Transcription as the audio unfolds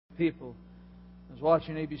people. I was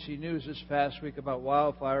watching ABC News this past week about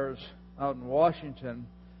wildfires out in Washington,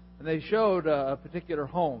 and they showed a particular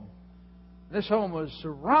home. This home was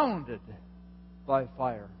surrounded by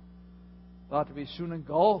fire, thought to be soon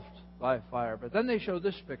engulfed by fire. But then they showed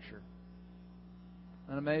this picture. Isn't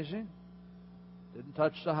that amazing? Didn't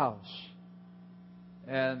touch the house.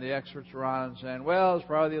 And the experts were on and saying, well, it's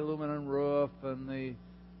probably the aluminum roof and the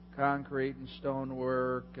concrete and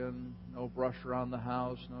stonework and no brush around the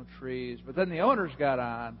house, no trees. But then the owners got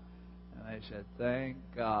on and they said, thank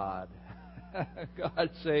God. God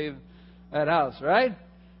saved that house, right?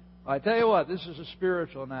 I tell you what, this is a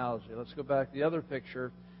spiritual analogy. Let's go back to the other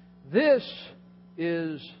picture. This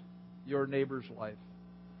is your neighbor's life.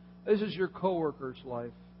 This is your coworker's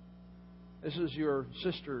life. This is your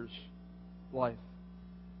sister's life.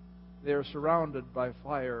 They are surrounded by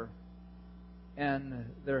fire, and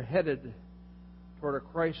they're headed toward a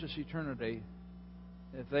crisis eternity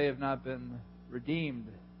if they have not been redeemed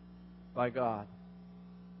by God.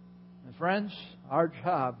 And friends, our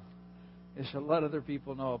job is to let other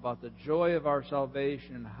people know about the joy of our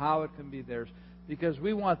salvation and how it can be theirs, because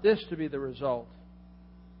we want this to be the result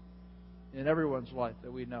in everyone's life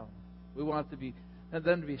that we know. We want them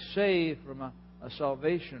to be saved from a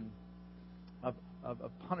salvation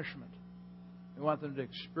of punishment. We want them to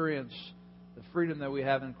experience the freedom that we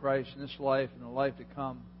have in Christ in this life and the life to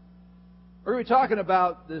come. We're going to be talking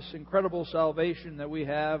about this incredible salvation that we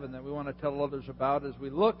have and that we want to tell others about as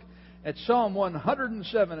we look at Psalm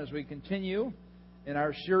 107 as we continue in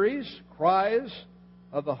our series, Cries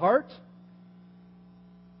of the Heart.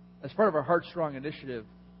 As part of our Heart Strong initiative,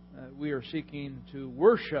 we are seeking to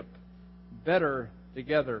worship better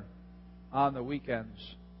together on the weekends.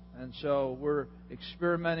 And so we're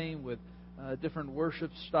experimenting with different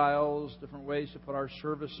worship styles, different ways to put our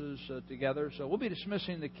services together. So we'll be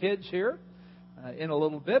dismissing the kids here in a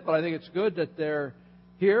little bit, but I think it's good that they're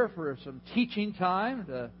here for some teaching time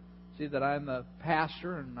to see that I'm the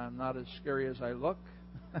pastor and I'm not as scary as I look.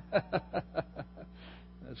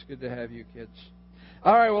 That's good to have you kids.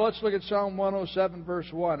 All right, well, let's look at Psalm 107,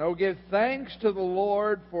 verse 1. Oh, give thanks to the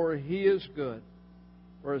Lord, for He is good,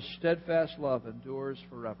 for His steadfast love endures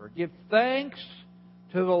forever. Give thanks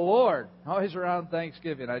to the Lord. Always around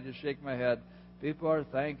Thanksgiving, I just shake my head. People are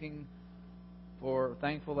thankful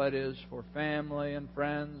that is, for family and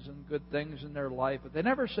friends and good things in their life, but they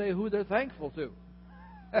never say who they're thankful to.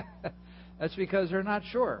 That's because they're not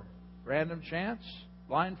sure. Random chance?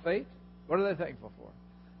 Blind faith? What are they thankful for?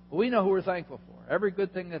 Well, we know who we're thankful for. Every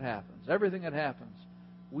good thing that happens, everything that happens,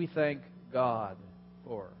 we thank God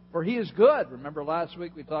for. For He is good. Remember last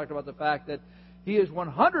week we talked about the fact that He is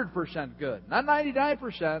 100% good. Not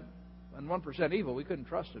 99% and 1% evil. We couldn't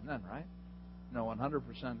trust Him then, right? No,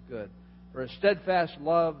 100% good. For His steadfast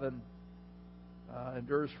love and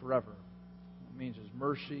endures forever. It means His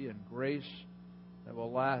mercy and grace that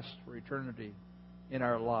will last for eternity in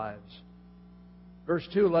our lives. Verse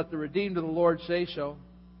 2, let the redeemed of the Lord say so,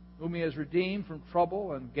 whom He has redeemed from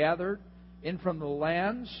trouble and gathered in from the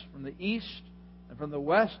lands, from the east and from the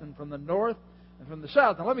west and from the north and from the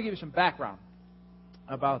south. Now let me give you some background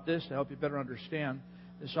about this to help you better understand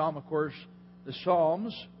the psalm. Of course, the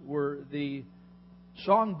Psalms were the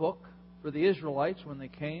songbook for the Israelites when they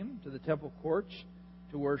came to the temple courts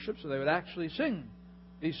to worship. So they would actually sing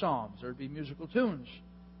these psalms. There would be musical tunes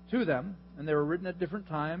to them, and they were written at different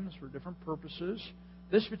times for different purposes.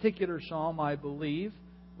 This particular psalm, I believe,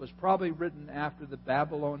 was probably written after the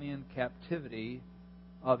Babylonian captivity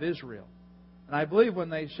of Israel. And I believe when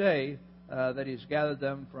they say that He's gathered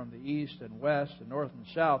them from the east and west and north and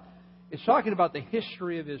south, it's talking about the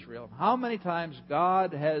history of Israel. How many times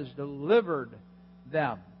God has delivered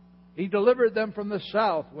them. He delivered them from the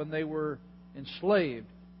south when they were enslaved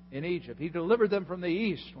in Egypt. He delivered them from the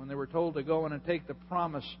east when they were told to go in and take the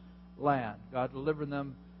promised land. God delivered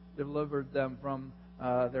them from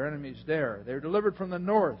their enemies there. They were delivered from the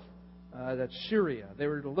north, that's Syria. They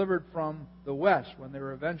were delivered from the west when they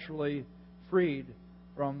were eventually freed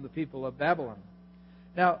from the people of Babylon.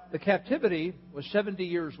 Now, the captivity was 70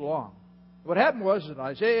 years long. What happened was that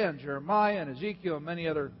Isaiah and Jeremiah and Ezekiel and many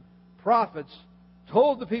other prophets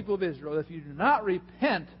told the people of Israel, if you do not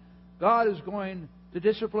repent, God is going to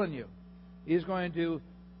discipline you. He is going to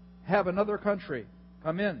have another country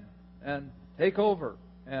come in and take over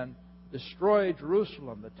and destroy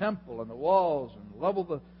Jerusalem, the temple and the walls, and level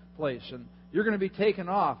the place. And you're going to be taken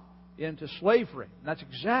off into slavery. And that's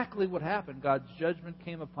exactly what happened. God's judgment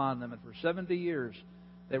came upon them. And for 70 years,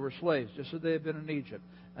 they were slaves, just as they had been in Egypt.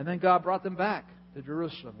 And then God brought them back to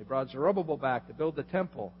Jerusalem. He brought Zerubbabel back to build the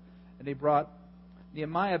temple. And He brought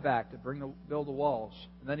Nehemiah back to build the walls.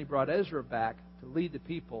 And then He brought Ezra back to lead the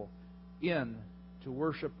people in to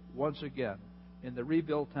worship once again in the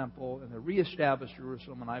rebuilt temple and the reestablished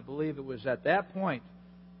Jerusalem. And I believe it was at that point,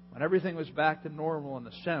 when everything was back to normal in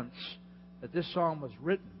the sense, that this psalm was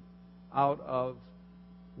written out of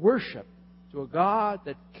worship to a God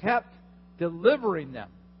that kept delivering them,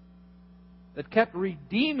 that kept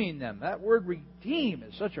redeeming them. That word redeem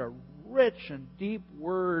is such a rich and deep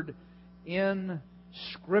word in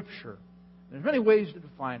Scripture. There's many ways to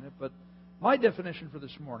define it, but my definition for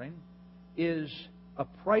this morning is a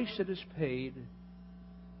price that is paid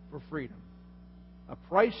for freedom. A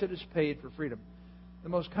price that is paid for freedom. The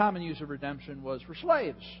most common use of redemption was for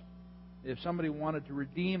slaves. If somebody wanted to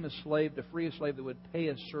redeem a slave, to free a slave, they would pay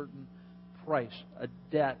a certain price, a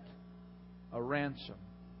debt, a ransom,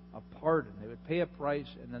 a pardon. They would pay a price,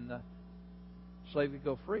 and then the slave would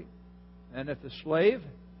go free. And if the slave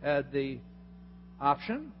had the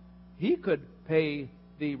option, he could pay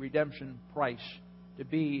the redemption price to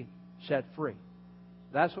be set free.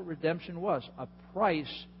 That's what redemption was, a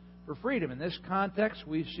price for freedom. In this context,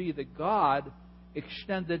 we see that God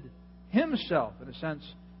extended Himself, in a sense,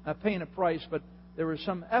 not paying a price, but there was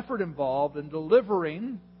some effort involved in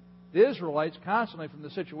delivering the Israelites constantly from the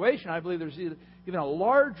situation. I believe there's even a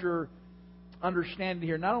larger understanding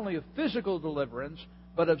here, not only of physical deliverance,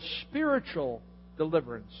 but of spiritual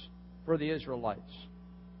deliverance for the Israelites.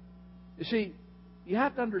 You see, you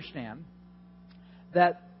have to understand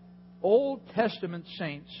that Old Testament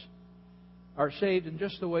saints are saved in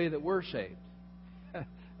just the way that we're saved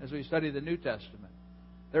as we study the New Testament.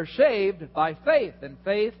 They're saved by faith, and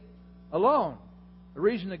faith alone. The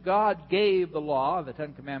reason that God gave the law, the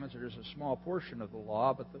Ten Commandments are just a small portion of the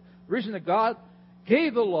law, but the reason that God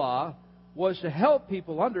gave the law was to help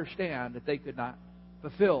people understand that they could not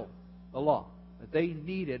fulfill the law, that they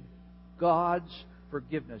needed God's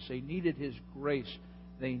forgiveness. They needed His grace.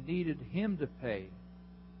 They needed Him to pay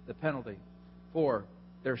the penalty for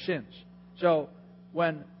their sins. So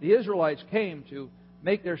when the Israelites came to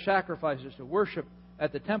make their sacrifices to worship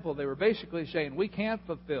at the temple, they were basically saying, we can't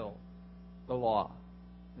fulfill the law.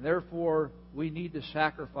 And therefore, we need to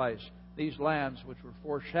sacrifice these lambs which were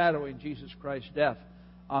foreshadowing Jesus Christ's death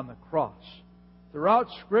on the cross. Throughout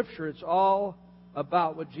Scripture, it's all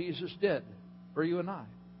about what Jesus did for you and I.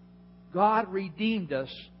 God redeemed us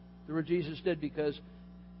through what Jesus did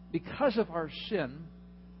because of our sin,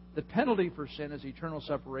 the penalty for sin is eternal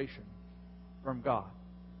separation from God.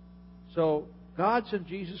 So God sent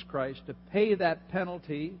Jesus Christ to pay that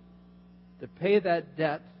penalty, to pay that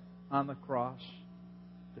debt on the cross,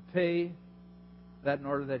 to pay that in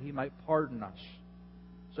order that He might pardon us.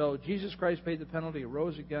 So Jesus Christ paid the penalty, He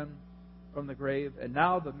rose again from the grave, and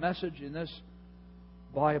now the message in this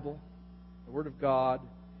Bible, the Word of God,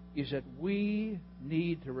 is that we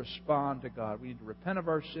need to respond to God. We need to repent of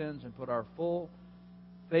our sins and put our full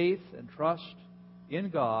faith and trust in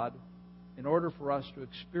God in order for us to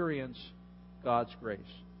experience God's grace,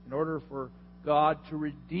 in order for God to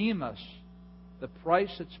redeem us, the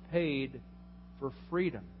price that's paid for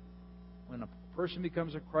freedom. When a person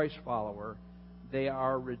becomes a Christ follower, they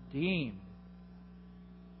are redeemed.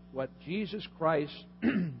 What Jesus Christ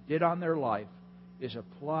did on their life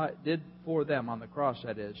did for them on the cross,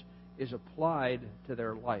 that is applied to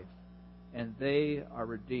their life. And they are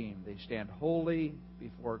redeemed. They stand holy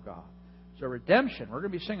before God. So redemption, we're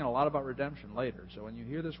going to be singing a lot about redemption later. So when you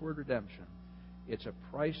hear this word redemption, it's a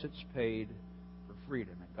price that's paid for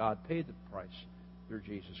freedom. And God paid the price through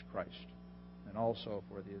Jesus Christ and also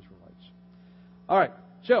for the Israelites. All right,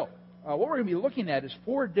 so what we're going to be looking at is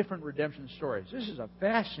 4 different redemption stories. This is a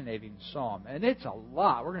fascinating psalm, and it's a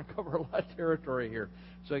lot. We're going to cover a lot of territory here.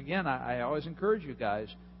 So again, I always encourage you guys,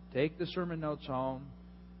 take the sermon notes home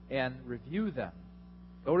and review them.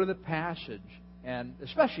 Go to the passage, and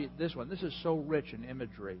especially this one. This is so rich in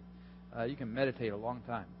imagery. You can meditate a long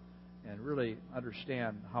time and really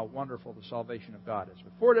understand how wonderful the salvation of God is.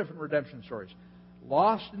 But 4 different redemption stories.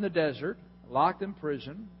 Lost in the desert, locked in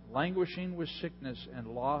prison, languishing with sickness, and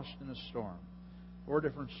lost in a storm. 4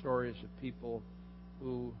 different stories of people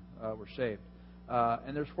who were saved.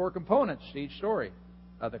 And there's 4 components to each story.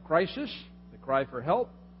 The crisis, the cry for help,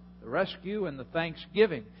 the rescue, and the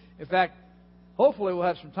thanksgiving. In fact, hopefully we'll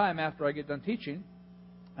have some time after I get done teaching,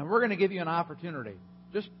 and we're going to give you an opportunity,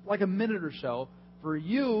 just like a minute or so, for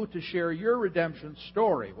you to share your redemption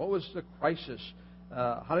story. What was the crisis?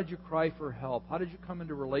 How did you cry for help? How did you come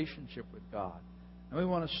into relationship with God? And we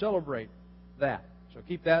want to celebrate that. So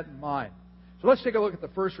keep that in mind. So let's take a look at the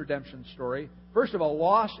first redemption story. First of all,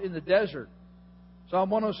 lost in the desert.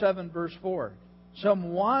 Psalm 107, verse 4.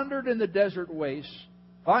 Some wandered in the desert wastes,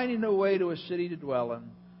 finding no way to a city to dwell in.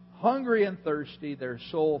 Hungry and thirsty, their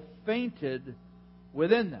soul fainted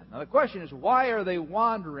within them. Now the question is, why are they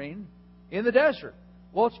wandering in the desert?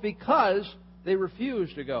 Well, it's because they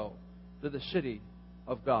refuse to go to the city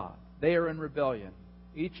of God. They are in rebellion.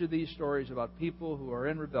 Each of these stories about people who are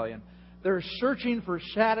in rebellion, they're searching for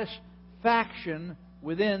satisfaction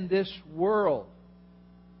within this world.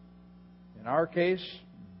 In our case,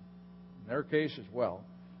 in their case as well.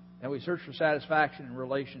 And we search for satisfaction in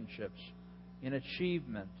relationships, in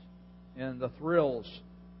achievement, in the thrills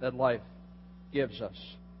that life gives us,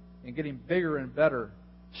 in getting bigger and better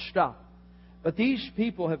stuff. But these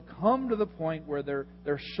people have come to the point where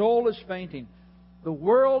their soul is fainting. The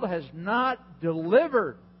world has not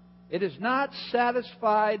delivered. It has not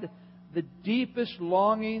satisfied the deepest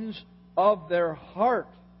longings of their heart.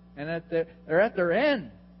 And they're at their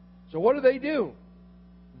end. So what do?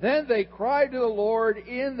 Then they cry to the Lord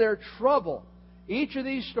in their trouble. Each of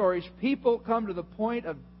these stories, people come to the point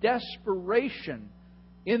of desperation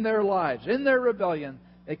in their lives, in their rebellion.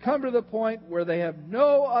 They come to the point where they have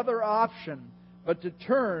no other option but to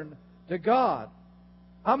turn to God.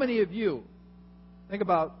 How many of you, think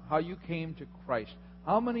about how you came to Christ.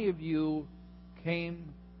 How many of you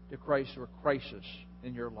came to Christ through a crisis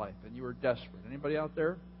in your life and you were desperate? Anybody out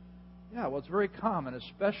there? Yeah, well, it's very common,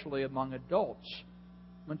 especially among adults.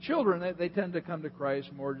 When children, they tend to come to Christ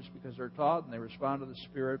more just because they're taught and they respond to the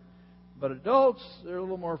Spirit. But adults, they're a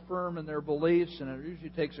little more firm in their beliefs, and it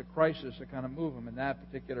usually takes a crisis to kind of move them in that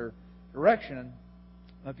particular direction. And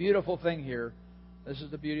a beautiful thing here, this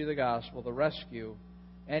is the beauty of the gospel, the rescue.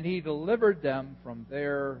 And He delivered them from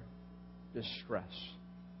their distress.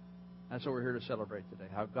 That's what we're here to celebrate today,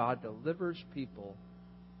 how God delivers people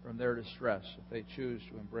from their distress if they choose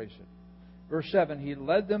to embrace it. Verse 7, He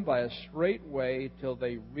led them by a straight way till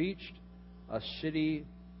they reached a city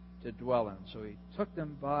to dwell in. So He took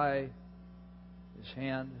them by His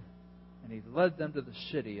hand and He led them to the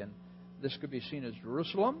city. And this could be seen as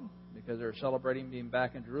Jerusalem because they're celebrating being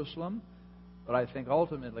back in Jerusalem. But I think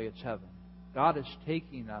ultimately it's heaven. God is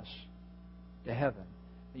taking us to heaven.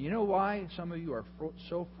 And you know why some of you are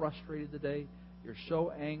so frustrated today? You're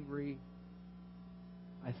so angry.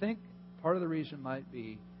 I think part of the reason might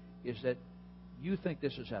be is that you think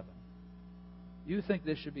this is heaven. You think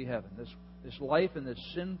this should be heaven. This life in this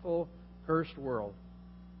sinful, cursed world.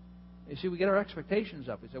 You see, we get our expectations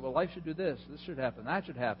up. We say, well, life should do this. This should happen. That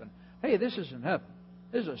should happen. Hey, this isn't heaven.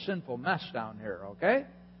 This is a sinful mess down here, okay?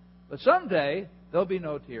 But someday, there'll be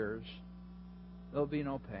no tears. There'll be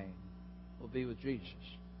no pain. We'll be with Jesus.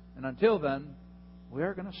 And until then, we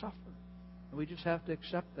are going to suffer. And we just have to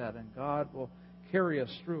accept that. And God will carry us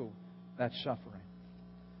through that suffering.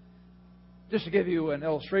 Just to give you an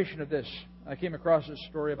illustration of this, I came across this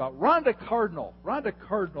story about Rhonda Cardinal. Rhonda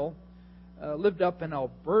Cardinal lived up in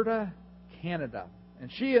Alberta, Canada.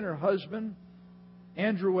 And she and her husband,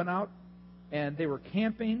 Andrew, went out and they were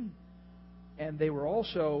camping. And they were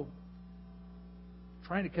also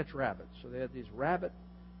trying to catch rabbits. So they had these rabbit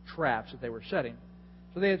traps that they were setting.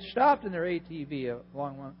 So they had stopped in their ATV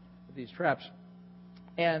along one of these traps.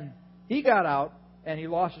 And he got out and he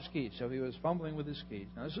lost his keys. So he was fumbling with his keys.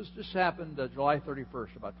 Now, this happened July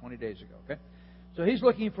 31st, about 20 days ago. Okay, so he's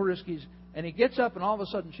looking for his keys. And he gets up and all of a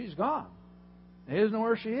sudden she's gone. And he doesn't know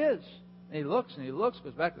where she is. And he looks,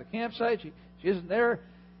 goes back to the campsite. She isn't there.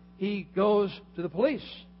 He goes to the police,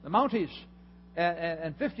 the Mounties.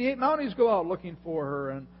 And 58 Mounties go out looking for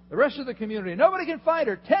her, and the rest of the community. Nobody can find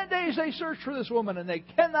her. 10 days they search for this woman, and they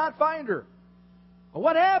cannot find her. Well,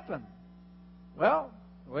 what happened? Well,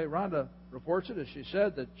 the way Rhonda reports it is she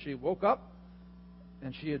said that she woke up,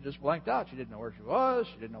 and she had just blanked out. She didn't know where she was.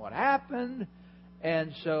 She didn't know what happened.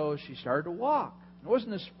 And so she started to walk. It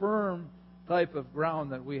wasn't this firm type of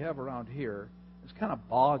ground that we have around here. It's kind of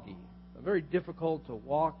boggy. Very difficult to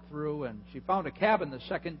walk through, and she found a cabin the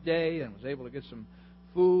second day and was able to get some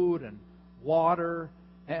food and water.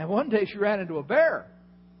 And one day she ran into a bear,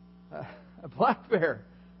 a black bear,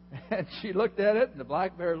 and she looked at it, and the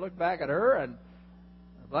black bear looked back at her, and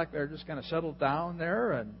the black bear just kind of settled down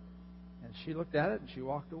there, and she looked at it and she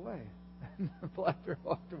walked away. And the black bear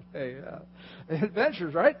walked away.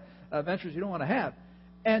 Adventures, right? Adventures you don't want to have.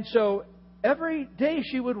 And so every day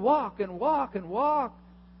she would walk and walk and walk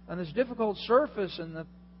on this difficult surface, and the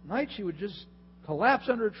night she would just collapse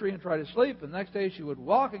under a tree and try to sleep, and the next day she would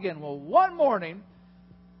walk again. Well, one morning,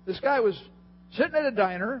 this guy was sitting at a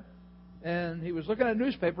diner, and he was looking at a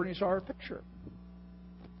newspaper, and he saw her picture.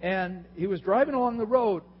 And he was driving along the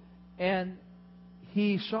road, and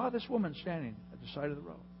he saw this woman standing at the side of the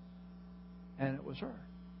road. And it was her.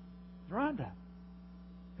 It was Rhonda.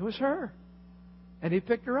 It was her. And he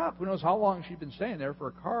picked her up. Who knows how long she'd been staying there for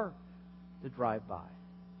a car to drive by.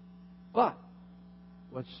 But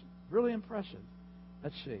what's really impressive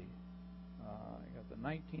let's see. I got the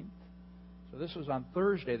 19th. So this was on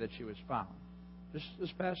Thursday that she was found.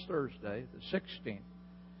 This past Thursday, the 16th.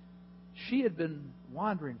 She had been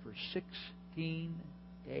wandering for 16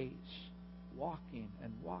 days, walking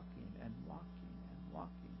and walking and walking and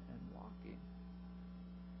walking and walking.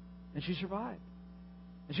 And she survived.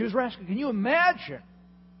 And she was rescued. Can you imagine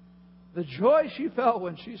the joy she felt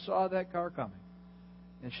when she saw that car coming?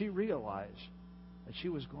 And she realized that she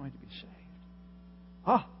was going to be saved.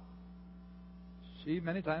 She,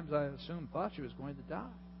 many times I assume, thought she was going to die.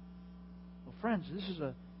 Well, friends,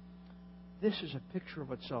 this is a picture of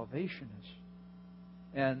what salvation is.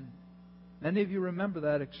 And many of you remember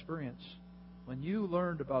that experience when you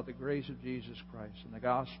learned about the grace of Jesus Christ and the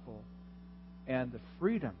gospel and the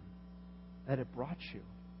freedom that it brought you.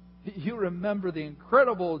 You remember the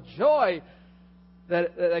incredible joy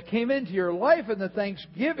that came into your life and the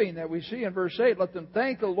thanksgiving that we see in verse 8. Let them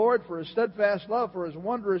thank the Lord for His steadfast love, for His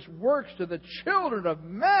wondrous works to the children of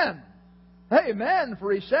men. Amen.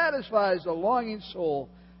 For He satisfies the longing soul,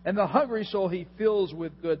 and the hungry soul He fills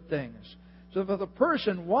with good things. So for the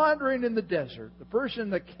person wandering in the desert, the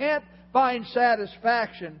person that can't find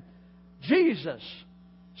satisfaction, Jesus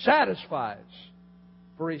satisfies.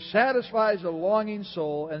 For He satisfies the longing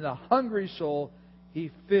soul, and the hungry soul He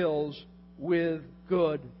fills with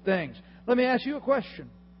good things. Let me ask you a question.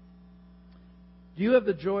 Do you have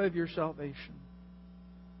the joy of your salvation?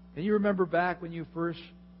 Can you remember back when you first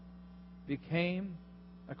became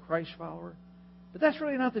a Christ follower? But that's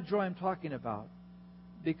really not the joy I'm talking about,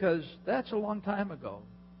 because that's a long time ago,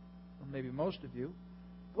 or maybe most of you.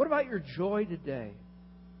 What about your joy today?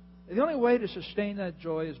 The only way to sustain that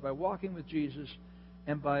joy is by walking with Jesus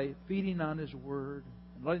and by feeding on His Word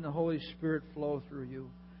and letting the Holy Spirit flow through you.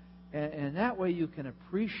 And that way you can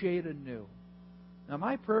appreciate anew. Now,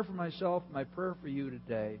 my prayer for myself, my prayer for you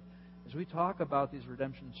today, as we talk about these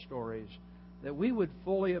redemption stories, that we would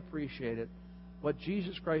fully appreciate it, what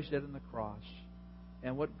Jesus Christ did on the cross,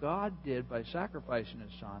 and what God did by sacrificing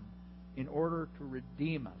His Son in order to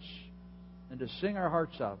redeem us, and to sing our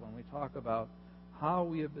hearts out when we talk about how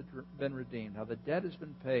we have been redeemed, how the debt has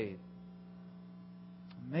been paid.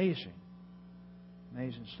 Amazing.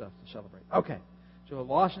 Amazing stuff to celebrate. Okay. So,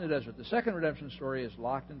 lost in the desert. The second redemption story is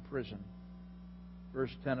locked in prison.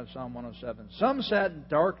 Verse 10 of Psalm 107. Some sat in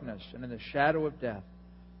darkness and in the shadow of death,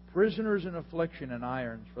 prisoners in affliction and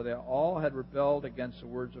irons, for they all had rebelled against the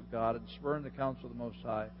words of God and spurned the counsel of the Most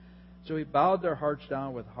High. So He bowed their hearts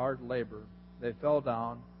down with hard labor. They fell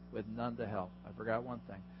down with none to help. I forgot one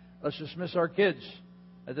thing. Let's dismiss our kids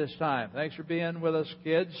at this time. Thanks for being with us,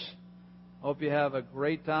 kids. Hope you have a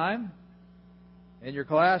great time in your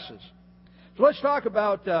classes. So let's talk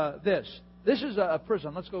about this. This is a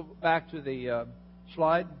prison. Let's go back to the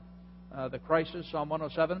slide, the crisis, Psalm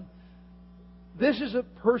 107. This is a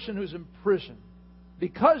person who's in prison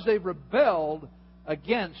because they rebelled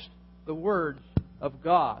against the words of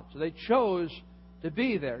God. So they chose to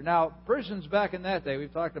be there. Now, prisons back in that day,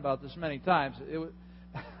 we've talked about this many times.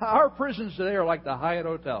 Our prisons today are like the Hyatt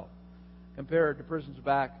Hotel compared to prisons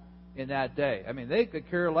back in that day. I mean, they could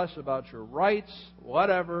care less about your rights,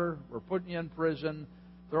 whatever. We're putting you in prison,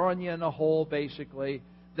 throwing you in a hole, basically.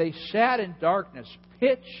 They sat in darkness,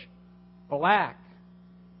 pitch black,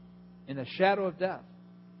 in the shadow of death.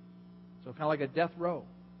 So kind of like a death row,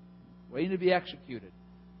 waiting to be executed.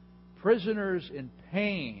 Prisoners in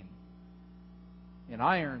pain, in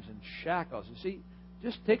irons and shackles. You see,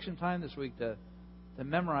 just take some time this week to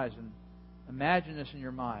memorize and imagine this in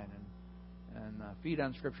your mind and feed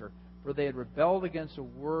on Scripture. For they had rebelled against the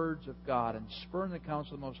words of God and spurned the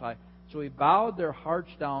counsel of the Most High. So He bowed their hearts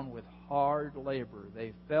down with hard labor.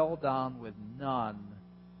 They fell down with none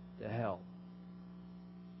to help.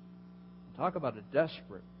 Talk about a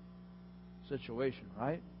desperate situation,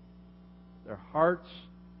 right? Their hearts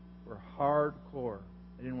were hardcore.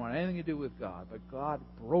 They didn't want anything to do with God, but God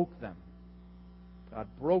broke them. God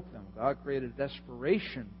broke them. God created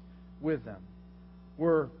desperation with them,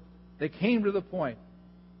 where they came to the point,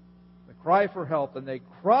 the cry for help, and they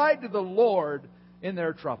cried to the Lord in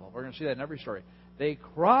their trouble. We're going to see that in every story. They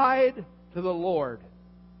cried to the Lord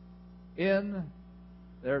in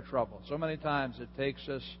their trouble. So many times it takes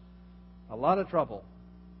us a lot of trouble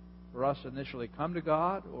for us to initially come to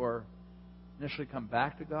God, or initially come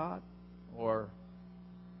back to God, or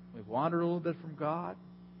we've wandered a little bit from God,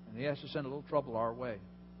 and He has to send a little trouble our way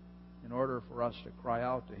in order for us to cry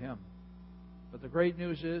out to Him. But the great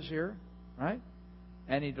news is here, right?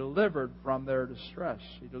 And He delivered from their distress.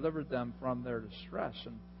 He delivered them from their distress.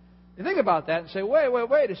 And you think about that and say,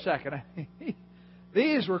 wait a second.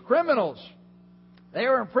 These were criminals. They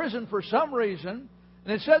were in prison for some reason.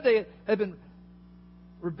 And it said they had been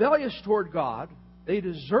rebellious toward God. They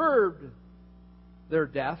deserved their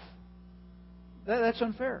death. That's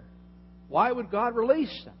unfair. Why would God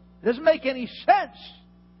release them? It doesn't make any sense.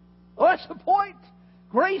 Well, that's the point.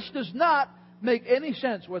 Grace does not make any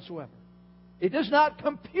sense whatsoever. It does not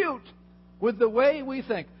compute with the way we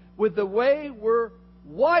think, with the way we're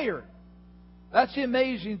wired. That's the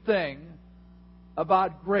amazing thing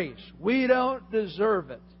about grace. We don't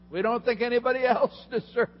deserve it. We don't think anybody else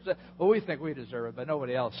deserves it. Well, we think we deserve it, but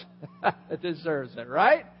nobody else deserves it,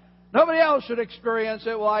 right? Nobody else should experience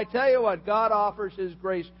it. Well, I tell you what, God offers His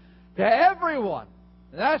grace to everyone.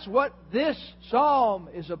 And that's what this psalm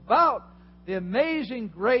is about. The amazing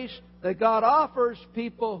grace that God offers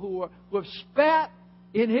people who have spat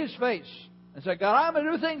in His face and said, God, I'm going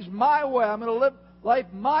to do things my way. I'm going to live life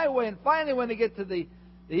my way. And finally, when they get to the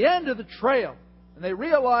end of the trail and they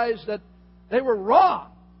realize that they were wrong,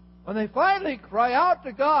 when they finally cry out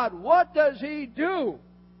to God, what does He do?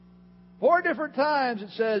 4 different times it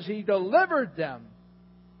says He delivered them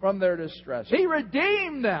from their distress. He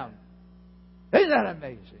redeemed them. Isn't that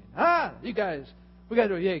amazing? Huh? You guys, we got to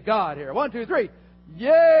do a yay God here. 1, 2, 3.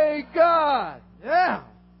 Yay God! Yeah.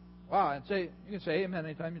 Wow. And you can say amen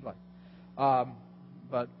anytime you'd like.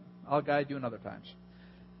 But I'll guide you in other times.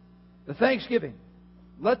 The thanksgiving.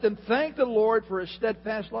 Let them thank the Lord for His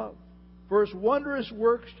steadfast love, for His wondrous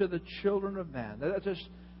works to the children of man.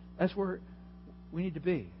 That's where we need to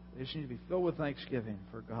be. They just need to be filled with thanksgiving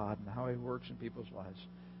for God and how He works in people's lives.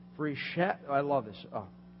 I love this.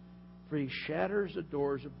 For He shatters the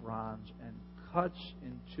doors of bronze and cuts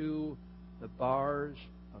into the bars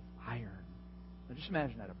of iron. Now just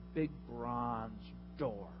imagine that, a big bronze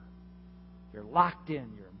door. You're locked in,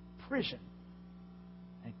 you're imprisoned.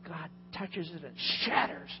 And God touches it and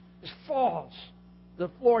shatters. It falls to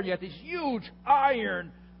the floor. And you have these huge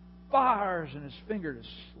iron bars, and His finger just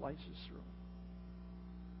slices through.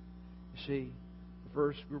 You see, the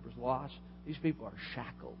first group is lost. These people are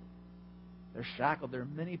shackled. They're shackled. There are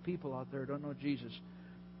many people out there who don't know Jesus.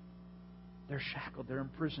 They're shackled. They're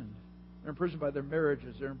imprisoned. They're imprisoned by their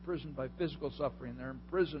marriages. They're imprisoned by physical suffering. They're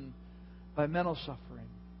imprisoned by mental suffering.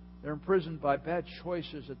 They're imprisoned by bad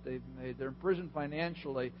choices that they've made. They're imprisoned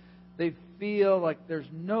financially. They feel like there's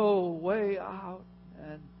no way out.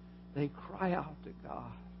 And they cry out to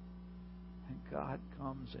God. And God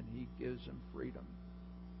comes and He gives them freedom.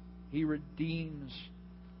 He redeems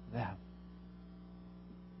them.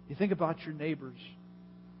 You think about your neighbors.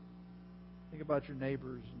 Think about your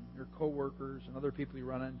neighbors and your coworkers and other people you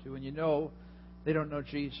run into, and you know they don't know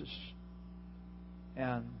Jesus.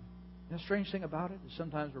 And the strange thing about it is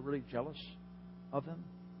sometimes we're really jealous of them.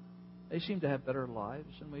 They seem to have better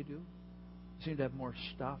lives than we do. They seem to have more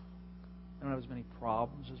stuff. They don't have as many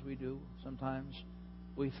problems as we do. Sometimes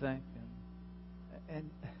we think, and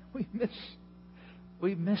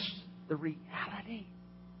we miss the reality.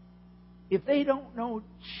 If they don't know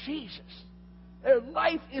Jesus, their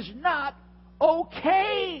life is not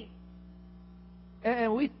okay.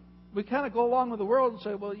 And we kind of go along with the world and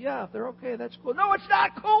say, well, yeah, if they're okay, that's cool. No, it's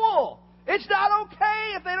not cool. It's not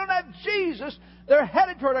okay if they don't have Jesus. They're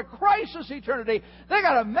headed toward a crisis eternity. They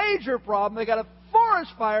got a major problem. They got a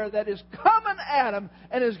forest fire that is coming at them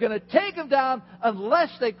and is going to take them down unless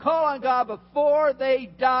they call on God before they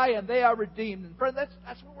die and they are redeemed. And friend,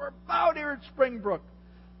 that's what we're about here at Springbrook.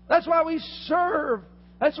 That's why we serve.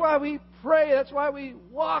 That's why we pray. That's why we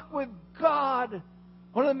walk with God.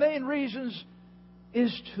 One of the main reasons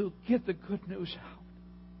is to get the good news out.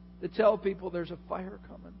 To tell people there's a fire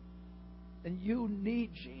coming. And you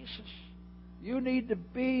need Jesus. You need to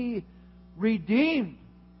be redeemed.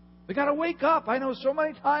 We've got to wake up. I know so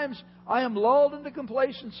many times I am lulled into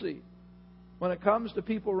complacency when it comes to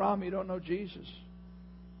people around me who don't know Jesus.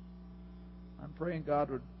 I'm praying God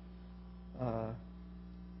would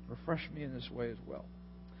refresh me in this way as well.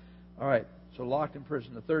 All right, so locked in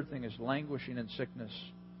prison. The third thing is languishing in sickness.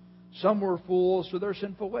 Some were fools through their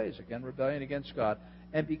sinful ways. Again, rebellion against God.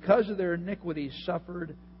 And because of their iniquities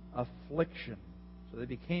suffered affliction. So they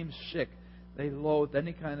became sick. They loathed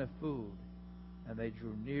any kind of food. And they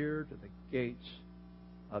drew near to the gates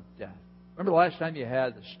of death. Remember the last time you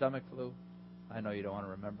had the stomach flu? I know you don't want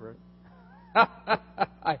to remember it.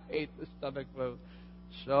 I hate the stomach flu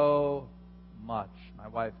so much. My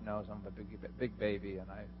wife knows I'm a big baby, and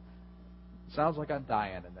it sounds like I'm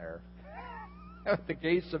dying in there. At the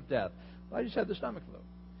gates of death. Well, I just had the stomach flu.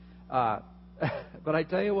 But I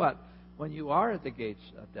tell you what, when you are at the gates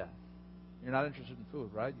of death, you're not interested in food,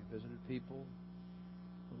 right? You visited people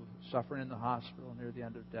who are suffering in the hospital near the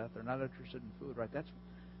end of death. They're not interested in food, right?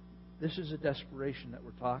 This is a desperation that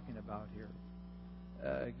we're talking about here.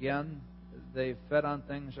 Again, they fed on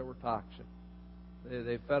things that were toxic.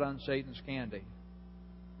 They fed on Satan's candy.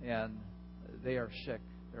 And they are sick.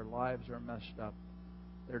 Their lives are messed up.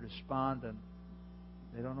 They're despondent.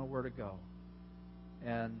 They don't know where to go.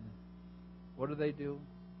 And what do?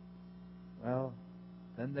 Well,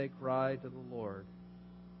 then they cry to the Lord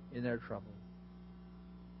in their trouble.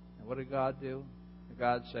 And what did God do?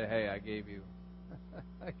 God say, hey, I gave you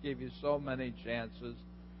so many chances.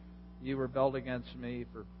 You rebelled against me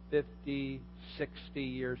for 50, 60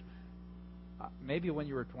 years. Maybe when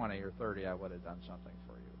you were 20 or 30, I would have done something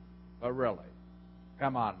for you. But really,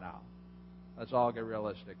 come on now. Let's all get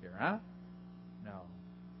realistic here, huh? No.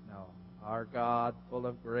 Our God, full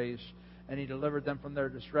of grace, and He delivered them from their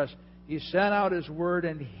distress. He sent out His word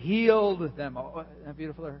and healed them. Oh, isn't that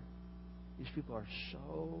beautiful? These people are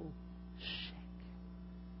so sick.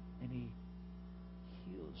 And He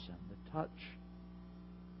heals them. The touch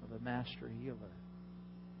of the Master Healer.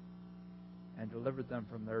 And delivered them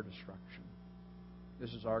from their destruction.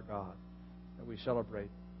 This is our God that we celebrate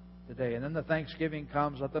today. And then the thanksgiving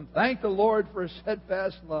comes. Let them thank the Lord for His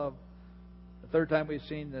steadfast love. The third time we've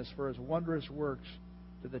seen this, for His wondrous works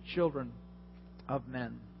to the children of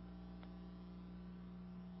men.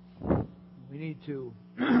 We need to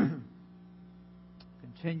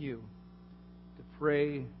continue to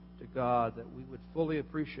pray to God that we would fully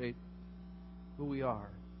appreciate who we are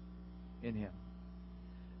in Him.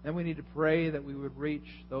 Then we need to pray that we would reach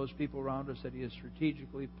those people around us that He has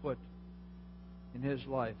strategically put in His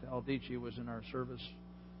life. Al Dici was in our service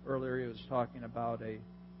earlier. He was talking about a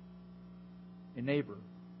neighbor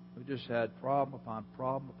who just had problem upon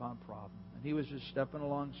problem upon problem. And he was just stepping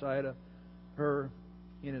alongside of her,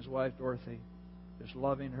 he and his wife Dorothy, just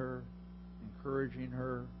loving her, encouraging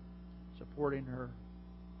her, supporting her.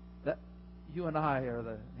 That you and I are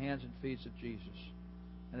the hands and feet of Jesus.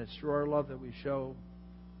 And it's through our love that we show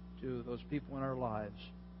to those people in our lives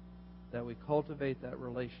that we cultivate that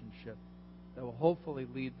relationship that will hopefully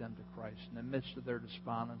lead them to Christ in the midst of their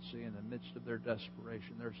despondency, in the midst of their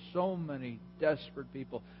desperation. There's so many desperate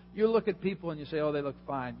people. You look at people and you say, oh, they look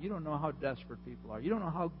fine. You don't know how desperate people are. You don't know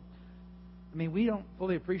how... we don't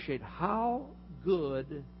fully appreciate how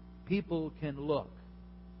good people can look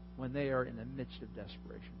when they are in the midst of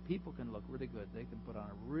desperation. People can look really good. They can put on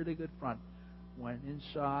a really good front when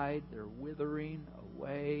inside they're withering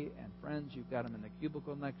away. And friends, you've got them in the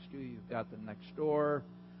cubicle next to you. You've got them next door.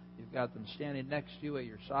 You've got them standing next to you at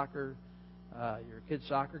your kids'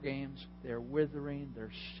 soccer games. They're withering.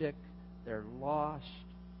 They're sick. They're lost.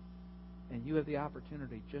 And you have the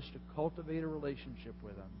opportunity just to cultivate a relationship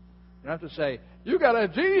with them. You don't have to say, you got to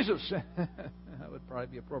have Jesus. That would probably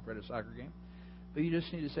be appropriate at a soccer game. But you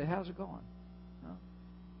just need to say, how's it going?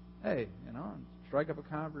 Hey, and strike up a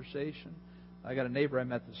conversation. I got a neighbor I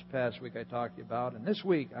met this past week I talked to you about. And this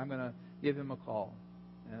week I'm going to give him a call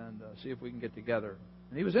and see if we can get together.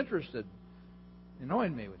 And he was interested in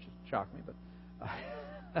knowing me, which shocked me. But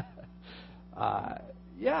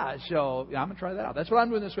so I'm going to try that out. That's what I'm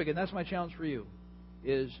doing this week. And that's my challenge for you,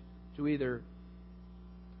 is to either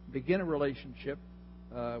begin a relationship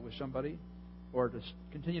with somebody or to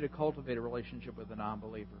continue to cultivate a relationship with a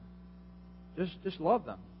non-believer. Just love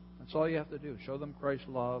them. That's all you have to do. Show them Christ's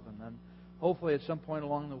love, and then hopefully at some point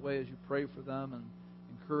along the way as you pray for them and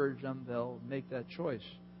encourage them, they'll make that choice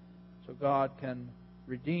so God can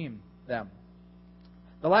redeem them.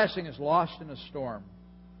 The last thing is lost in a storm.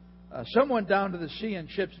 Someone down to the sea in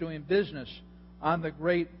ships doing business on the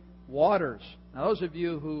great waters. Now, those of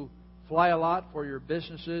you who fly a lot for your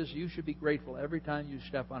businesses, you should be grateful every time you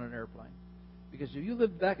step on an airplane. Because if you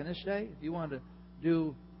lived back in this day, if you wanted to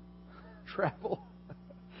do travel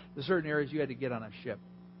to certain areas, you had to get on a ship.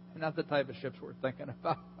 Not the type of ships we're thinking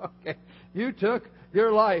about. Okay, you took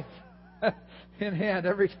your life in hand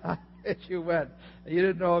every time that you went. You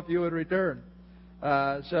didn't know if you would return.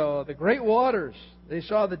 So the great waters, they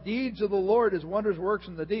saw the deeds of the Lord, His wondrous works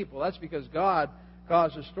in the deep. Well, that's because God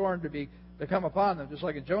caused a storm to come upon them, just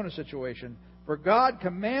like in Jonah's situation. For God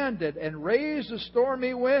commanded and raised a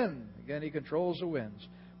stormy wind. Again, He controls the winds,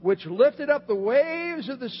 which lifted up the waves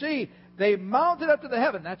of the sea. They mounted up to the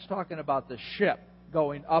heaven. That's talking about the ship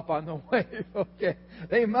going up on the wave. Okay,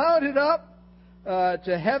 they mounted up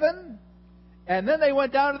to heaven, and then they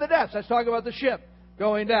went down to the depths. That's talking about the ship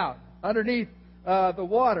going down underneath the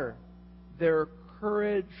water. Their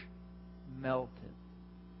courage melted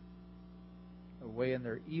away in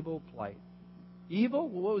their evil plight. Evil?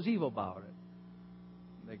 Well, what was evil about it?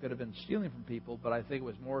 They could have been stealing from people, but I think it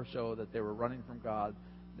was more so that they were running from God.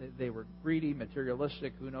 They were greedy,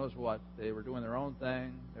 materialistic, who knows what. They were doing their own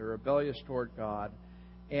thing. They were rebellious toward God.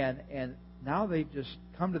 And now they've just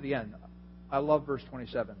come to the end. I love verse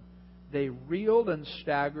 27. They reeled and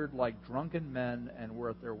staggered like drunken men and were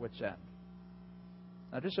at their wits' end.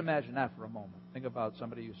 Now just imagine that for a moment. Think about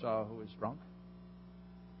somebody you saw who was drunk.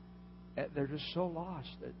 They're just so lost.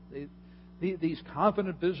 These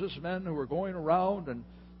confident businessmen who are going around and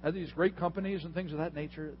have these great companies and things of that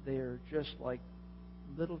nature, they're just like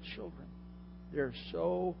little children. They're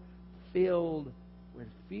so filled with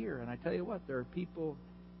fear. And I tell you what, there are people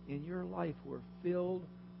in your life who are filled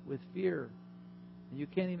with fear. And you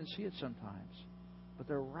can't even see it sometimes. But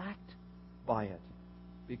they're racked by it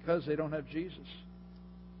because they don't have Jesus.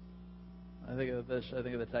 I think of this. I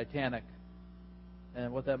think of the Titanic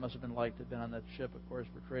and what that must have been like to have been on that ship. Of course,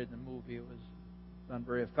 portrayed in the movie, it was done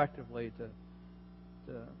very effectively to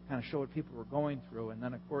kind of show what people were going through. And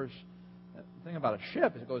then, of course, the thing about a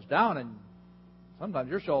ship is it goes down, and sometimes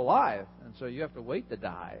you're still alive, and so you have to wait to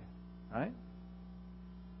die, right?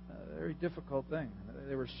 A very difficult thing.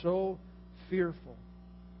 They were so fearful.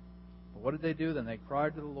 But what did they do then? They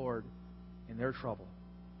cried to the Lord in their trouble.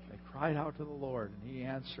 They cried out to the Lord, and He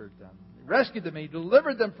answered them. He rescued them. He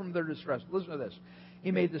delivered them from their distress. Listen to this.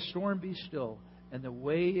 He made the storm be still, and the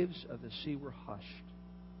waves of the sea were hushed.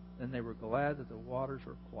 Then they were glad that the waters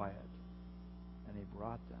were quiet, and He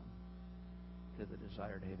brought them to the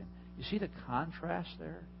desired haven. You see the contrast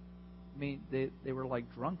there? I mean, they were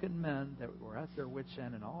like drunken men that were at their wits'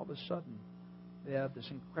 end, and all of a sudden they have this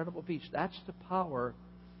incredible peace. That's the power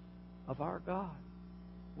of our God.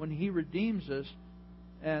 When He redeems us,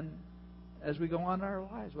 and as we go on in our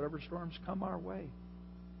lives, whatever storms come our way,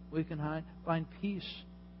 we can find peace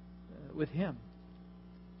with Him.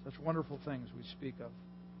 Such wonderful things we speak of.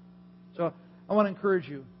 So I want to encourage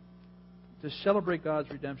you to celebrate God's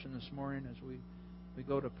redemption this morning as we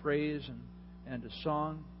go to praise and to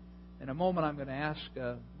song. In a moment, I'm going to ask,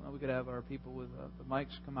 we could have our people with the mics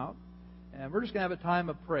come out. And we're just going to have a time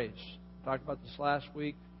of praise. We talked about this last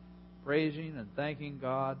week, praising and thanking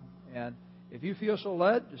God. And if you feel so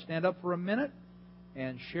led, just stand up for a minute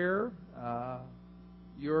and share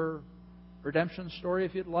your redemption story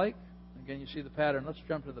if you'd like. Again, you see the pattern. Let's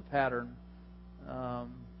jump to the pattern. The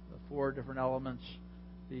 4 different elements: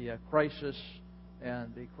 the crisis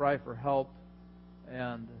and the cry for help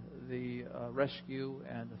and the rescue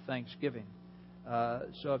and the thanksgiving.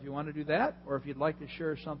 So if you want to do that, or if you'd like to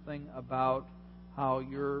share something about how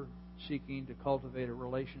you're seeking to cultivate a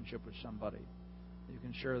relationship with somebody, you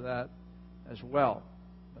can share that as well.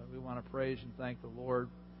 But we want to praise and thank the Lord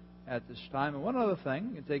at this time. And one other thing,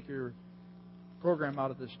 you can take your program out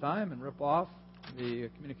at this time and rip off the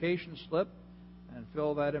communication slip and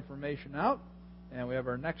fill that information out. And we have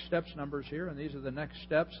our next steps numbers here, and these are the next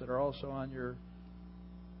steps that are also on your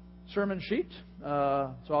sermon sheet.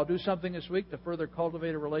 So I'll do something this week to further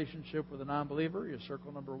cultivate a relationship with a non-believer. You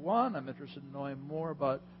circle number 1. I'm interested in knowing more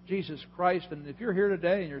about Jesus Christ. And if you're here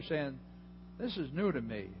today and you're saying, this is new to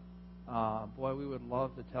me, boy, we would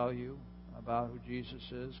love to tell you about who Jesus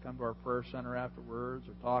is. Come to our prayer center afterwards,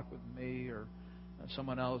 or talk with me, or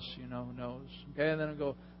someone else who knows. Okay, and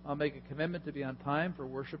then I'll make a commitment to be on time for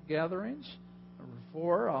worship gatherings. Number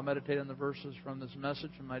 4, I'll meditate on the verses from this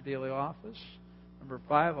message in my daily office. Number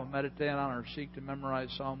 5, I'll meditate on or seek to memorize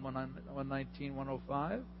Psalm 119,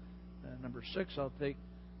 105. And number 6, I'll take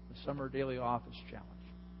the summer daily office challenge.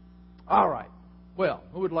 All right. Well,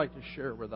 who would like to share with us?